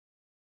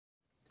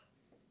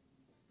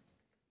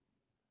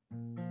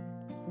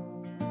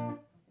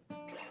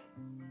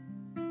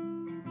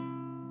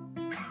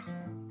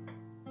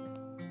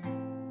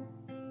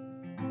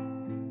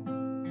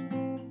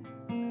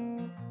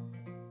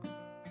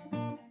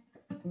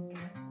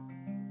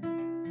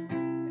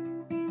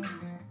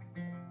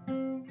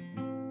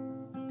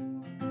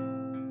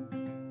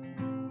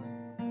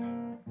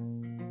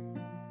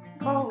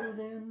Cold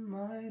in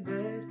my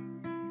bed,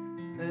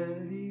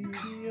 heavy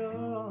the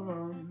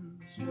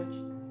arms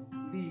stretched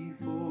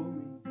before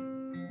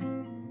me.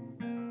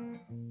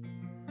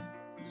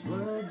 These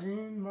words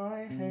in my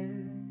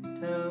head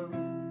tell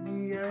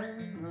me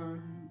an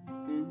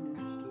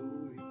unfinished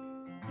story.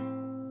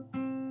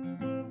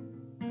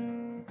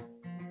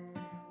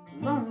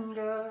 The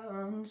longer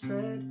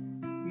unsaid,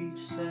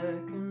 each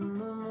second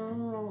the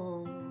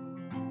more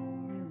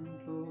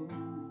implored.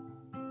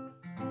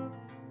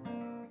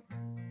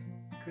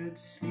 Could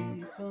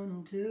sleep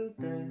until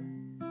death,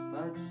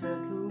 I'd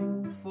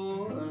settle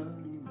for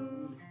early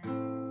morning.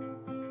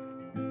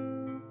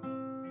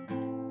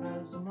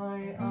 As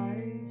my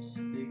eyes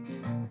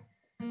begin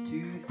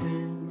to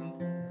thin,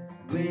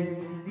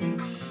 with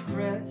each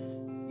breath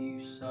you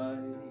sigh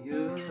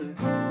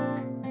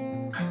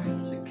again.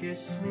 So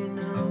kiss me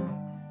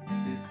now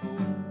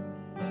before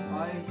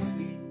I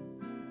sleep.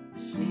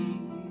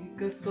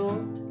 Sneak a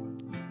thought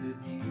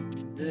of you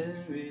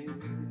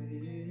therein.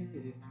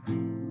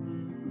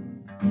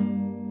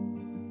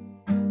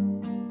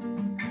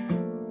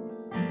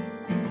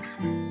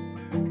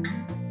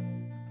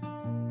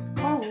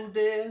 Cold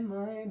in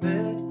my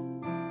bed,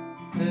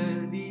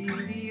 heavy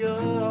the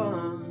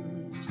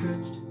arms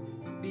stretched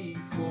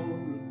before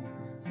me.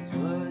 These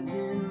words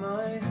in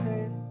my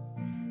head,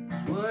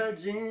 these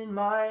words in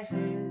my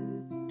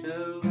head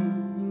tell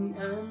me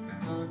an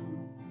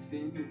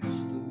unfinished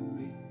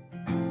story.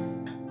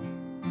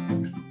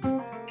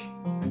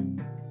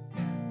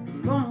 The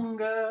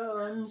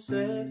longer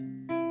unsaid,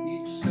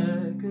 each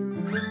second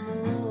the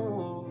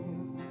more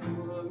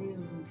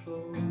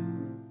implored.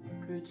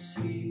 Could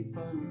sleep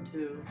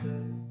until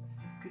death,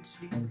 could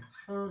sleep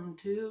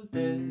until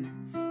death,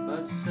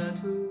 but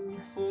settle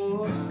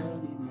for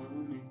early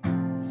morning.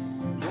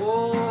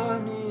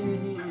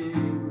 Morning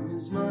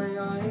as my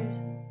eyes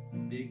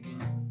begin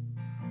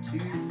to